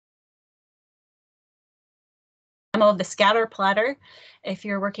demo of the scatter platter if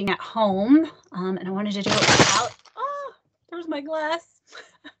you're working at home. And I wanted to do it without, oh, there's my glass.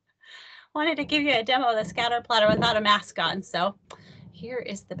 Wanted to give you a demo of the scatter platter without a mask on. So here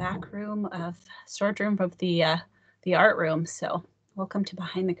is the back room of storage room of the art room. So welcome to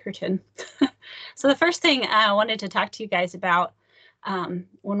Behind the Curtain. So the first thing I wanted to talk to you guys about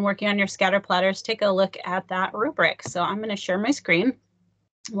when working on your scatter platters, take a look at that rubric. So I'm going to share my screen.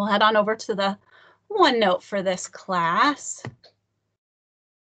 We'll head on over to the OneNote for this class.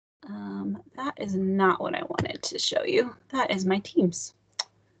 That is not what I wanted to show you. That is my Teams.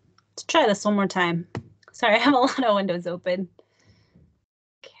 Let's try this one more time. Sorry, I have a lot of windows open.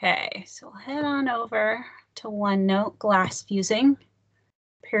 Okay, so we'll head on over to OneNote, glass fusing,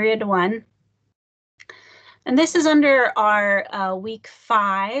 period 1. And this is under our week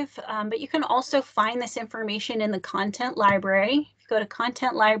 5, but you can also find this information in the content library. If you go to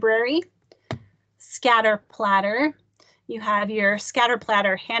content library, scatter platter, you have your scatter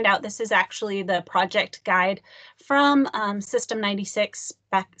platter handout. This is actually the project guide from System 96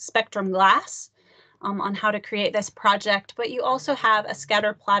 Spectrum Glass on how to create this project, but you also have a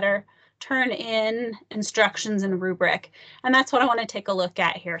scatter platter turn in instructions and rubric. And that's what I want to take a look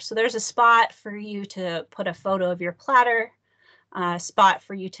at here. So there's a spot for you to put a photo of your platter, a spot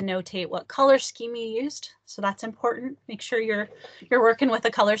for you to notate what color scheme you used. So that's important. Make sure you're working with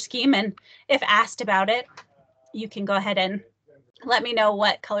a color scheme. And if asked about it, you can go ahead and let me know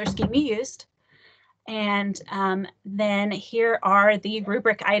what color scheme you used. And then here are the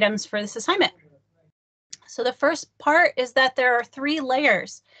rubric items for this assignment. So the first part is that there are 3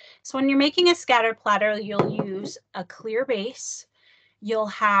 layers. So when you're making a scatter platter, you'll use a clear base. You'll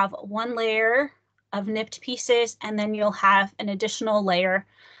have 1 layer of nipped pieces, and then you'll have an additional layer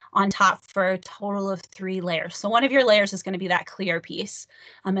on top for a total of 3 layers. So one of your layers is going to be that clear piece,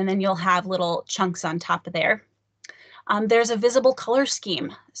 and then you'll have little chunks on top of there. There's a visible color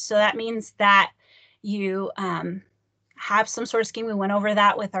scheme. So that means that you have some sort of scheme. We went over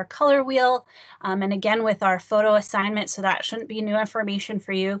that with our color wheel and again with our photo assignment, so that shouldn't be new information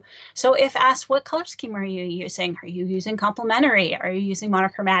for you. So if asked, what color scheme are you using? Are you using complementary? Are you using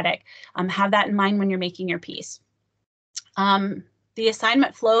monochromatic? Have that in mind when you're making your piece. The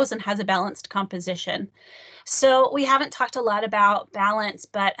assignment flows and has a balanced composition. So we haven't talked a lot about balance,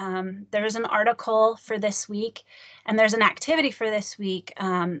 but there's an article for this week and there's an activity for this week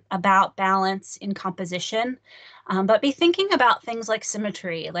about balance in composition. But be thinking about things like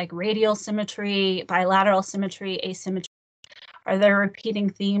symmetry, like radial symmetry, bilateral symmetry, asymmetry. Are there repeating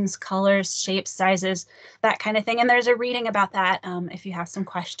themes, colors, shapes, sizes, that kind of thing? And there's a reading about that if you have some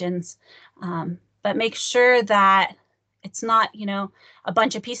questions. But make sure that it's not, you know, a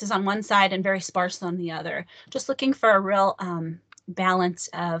bunch of pieces on one side and very sparse on the other. Just looking for a real balance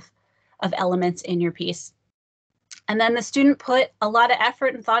of elements in your piece. And then the student put a lot of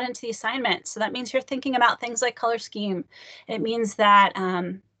effort and thought into the assignment. So that means you're thinking about things like color scheme. It means that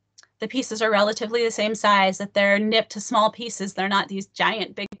the pieces are relatively the same size, that they're nipped to small pieces. They're not these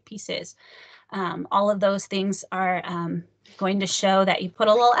giant big pieces. All of those things are going to show that you put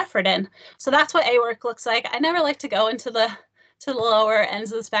a little effort in. So that's what A work looks like. I never like to go into the lower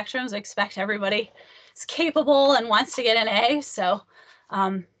ends of the spectrums. I expect everybody is capable and wants to get an A. So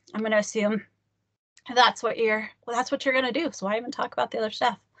I'm going to assume that's what you're going to do. So why even talk about the other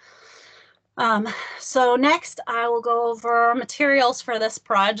stuff? So next I will go over materials for this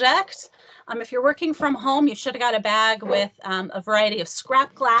project. If you're working from home, you should have got a bag with a variety of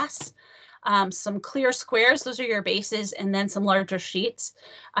scrap glass, some clear squares, those are your bases, and then some larger sheets.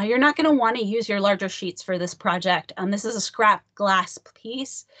 You're not going to want to use your larger sheets for this project. This is a scrap glass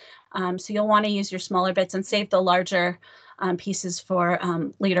piece, so you'll want to use your smaller bits and save the larger pieces for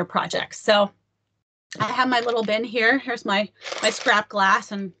later projects. So I have my little bin here. Here's my scrap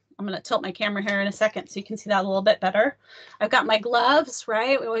glass, and I'm going to tilt my camera here in a second so you can see that a little bit better. I've got my gloves,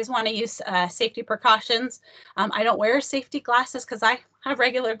 right? We always want to use safety precautions. I don't wear safety glasses because I have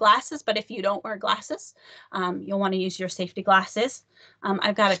regular glasses, but if you don't wear glasses, you'll want to use your safety glasses.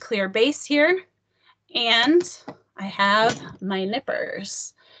 I've got a clear base here, and I have my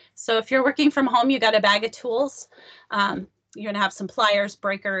nippers. So if you're working from home, you got a bag of tools. You're going to have some pliers,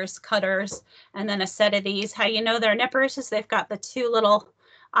 breakers, cutters, and then a set of these. How you know they're nippers is they've got the 2 little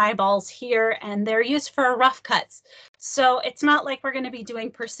eyeballs here, and they're used for rough cuts. So it's not like we're going to be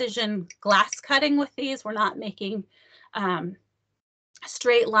doing precision glass cutting with these. We're not making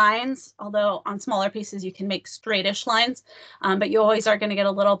straight lines, although on smaller pieces you can make straightish lines, but you always are going to get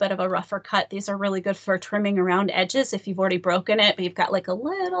a little bit of a rougher cut. These are really good for trimming around edges if you've already broken it, but you've got like a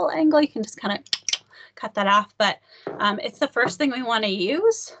little angle, you can just kind of cut that off. But it's the first thing we want to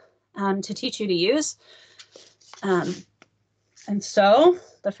use to teach you to use. And so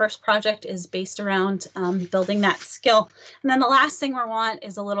the first project is based around building that skill. And then the last thing we want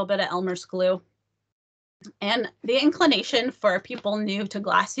is a little bit of Elmer's glue. And the inclination for people new to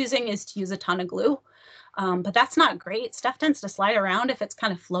glass using is to use a ton of glue. But that's not great. Stuff tends to slide around if it's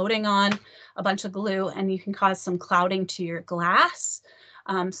kind of floating on a bunch of glue, and you can cause some clouding to your glass.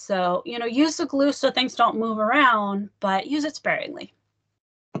 So, you know, use the glue so things don't move around, but use it sparingly.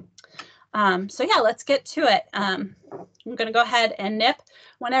 So yeah, let's get to it. I'm going to go ahead and nip.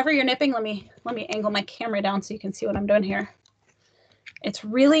 Whenever you're nipping, let me angle my camera down so you can see what I'm doing here. It's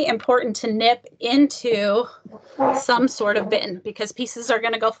really important to nip into some sort of bin because pieces are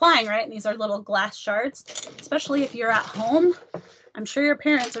going to go flying, right? And these are little glass shards, especially if you're at home. I'm sure your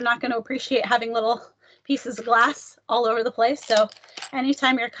parents are not going to appreciate having little pieces of glass all over the place. So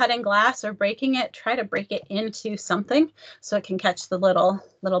anytime you're cutting glass or breaking it, try to break it into something so it can catch the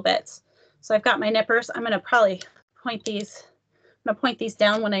little bits. So I've got my nippers. I'm going to probably point these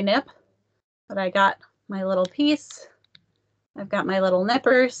down when I nip, but I got my little piece. I've got my little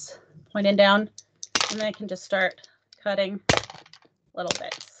nippers pointing down, and then I can just start cutting little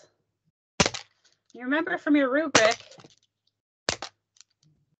bits. You remember from your rubric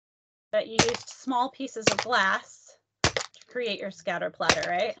that you used small pieces of glass to create your scatter platter,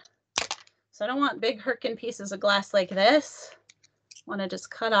 right? So I don't want big Herkin pieces of glass like this. I want to just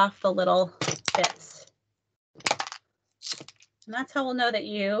cut off the little bits. And that's how we'll know that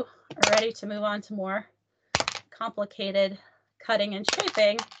you are ready to move on to more complicated cutting and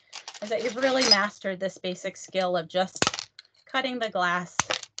shaping, is that you've really mastered this basic skill of just cutting the glass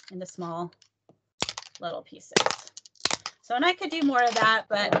into small little pieces. So, and I could do more of that,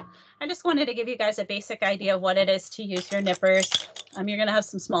 but I just wanted to give you guys a basic idea of what it is to use your nippers. You're going to have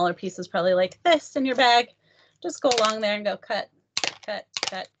some smaller pieces probably like this in your bag. Just go along there and go cut, cut,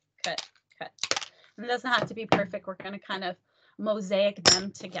 cut, cut, cut. And it doesn't have to be perfect. We're going to kind of mosaic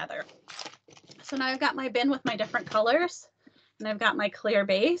them together. So now I've got my bin with my different colors, and I've got my clear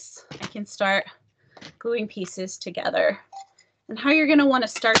base. I can start gluing pieces together. And how you're going to want to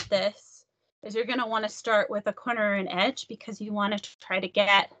start this is you're going to want to start with a corner and edge because you want to try to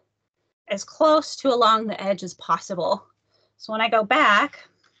get as close to along the edge as possible. So when I go back,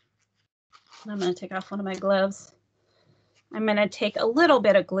 I'm going to take off one of my gloves. I'm going to take a little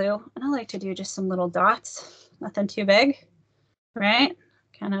bit of glue, and I like to do just some little dots, nothing too big, right?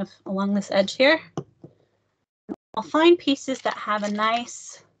 Kind of along this edge here. I'll find pieces that have a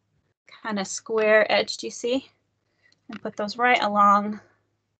nice kind of square edge, do you see? And put those right along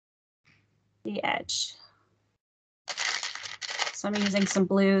the edge. So I'm using some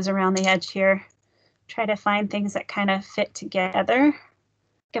blues around the edge here. Try to find things that kind of fit together.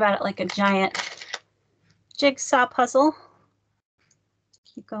 Think about it like a giant jigsaw puzzle.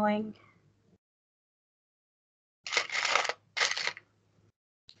 Keep going.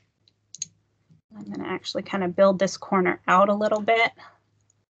 I'm going to actually kind of build this corner out a little bit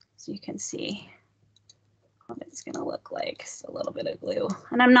so you can see what it's going to look like. So a little bit of glue.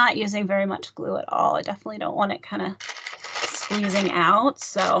 And I'm not using very much glue at all. I definitely don't want it kind of squeezing out.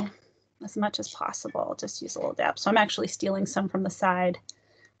 So as much as possible, I'll just use a little dab. So I'm actually stealing some from the side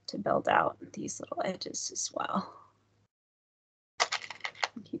to build out these little edges as well.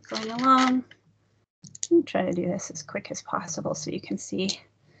 Keep going along. I'll try to do this as quick as possible so you can see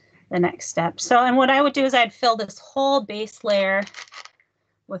the next step. So, and what I would do is I'd fill this whole base layer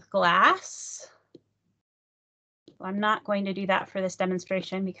with glass. I'm not going to do that for this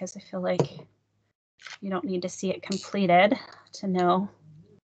demonstration because I feel like you don't need to see it completed to know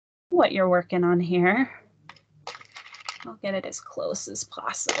what you're working on here. I'll get it as close as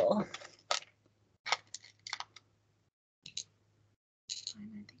possible. I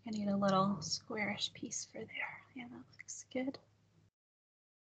think I need a little squarish piece for there. Yeah, that looks good.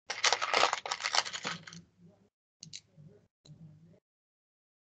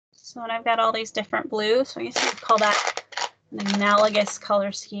 So when I've got all these different blues, so I guess you could call that an analogous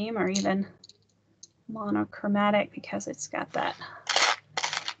color scheme or even monochromatic because it's got that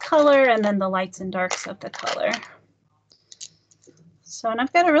color and then the lights and darks of the color. So, and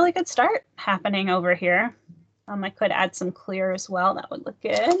I've got a really good start happening over here. I could add some clear as well. That would look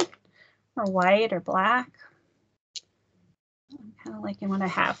good. Or white or black. I'm kind of liking what I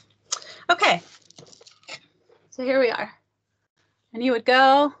have. Okay. So here we are. And you would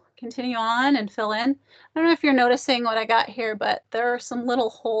go, continue on and fill in. I don't know if you're noticing what I got here, but there are some little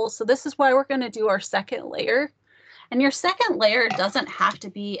holes. So this is why we're going to do our second layer. And your second layer doesn't have to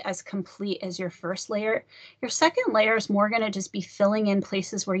be as complete as your first layer. Your second layer is more going to just be filling in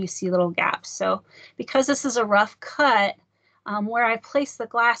places where you see little gaps. So because this is a rough cut, where I place the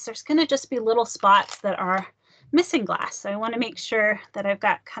glass, there's going to just be little spots that are missing glass. So I want to make sure that I've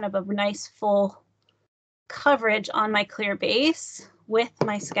got kind of a nice full coverage on my clear base with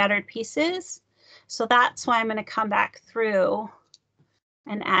my scattered pieces. So that's why I'm going to come back through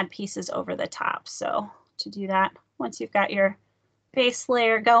and add pieces over the top. So to do that, once you've got your base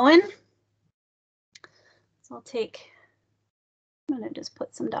layer going, so I'm going to just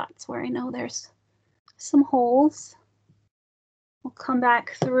put some dots where I know there's some holes. We'll come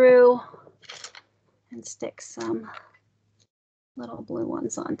back through and stick some little blue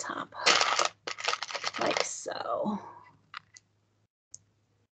ones on top, like so.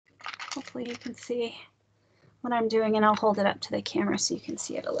 Hopefully you can see what I'm doing, and I'll hold it up to the camera so you can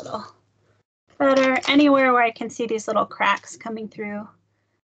see it a little better. Anywhere where I can see these little cracks coming through,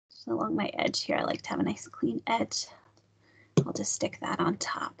 just along my edge here, I like to have a nice clean edge. I'll just stick that on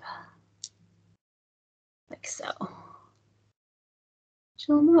top, like so.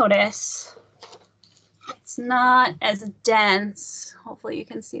 You'll notice it's not as dense. Hopefully you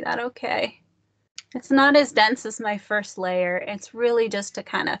can see that okay. It's not as dense as my first layer. It's really just to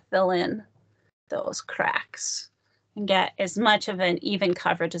kind of fill in those cracks and get as much of an even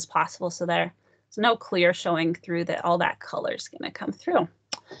coverage as possible so there's no clear showing through that all that color is going to come through.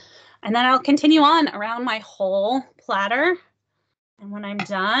 And then I'll continue on around my whole platter. And when I'm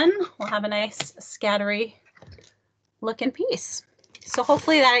done, we'll have a nice scattery looking piece. So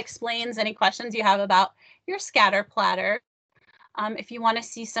hopefully that explains any questions you have about your scatter platter. If you want to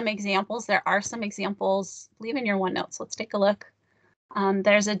see some examples, there are some examples. Leave in your OneNote. So let's take a look.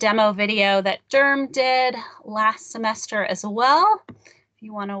 There's a demo video that Derm did last semester as well, if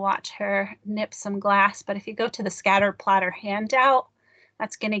you want to watch her nip some glass. But if you go to the scatter platter handout,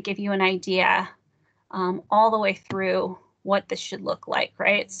 that's going to give you an idea all the way through what this should look like,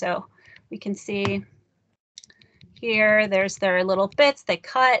 right? So we can see here, there's their little bits they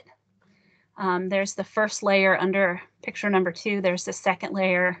cut. There's the first layer under picture number 2. There's the second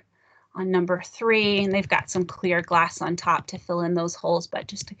layer on number 3, and they've got some clear glass on top to fill in those holes, but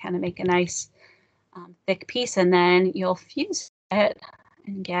just to kind of make a nice thick piece. And then you'll fuse it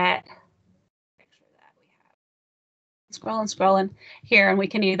and get picture that we have. Scrolling here, and we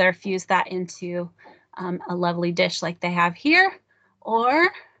can either fuse that into a lovely dish like they have here, or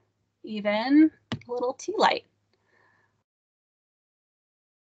even a little tea light.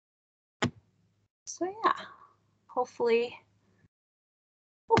 So yeah, hopefully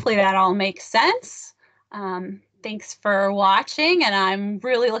that all makes sense. Thanks for watching, and I'm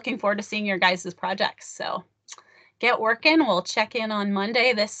really looking forward to seeing your guys' projects. So get working. We'll check in on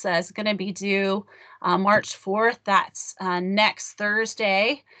Monday. This is going to be due March 4th. That's next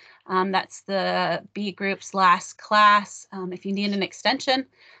Thursday. That's the B group's last class. If you need an extension,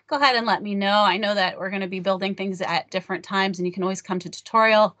 go ahead and let me know. I know that we're going to be building things at different times, and you can always come to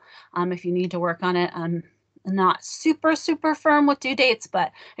tutorial if you need to work on it. I'm not super firm with due dates,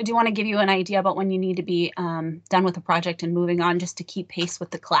 but I do want to give you an idea about when you need to be done with the project and moving on, just to keep pace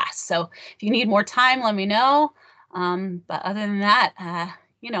with the class. So if you need more time, let me know. But other than that,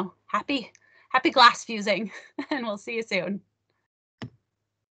 you know, happy glass fusing, and we'll see you soon.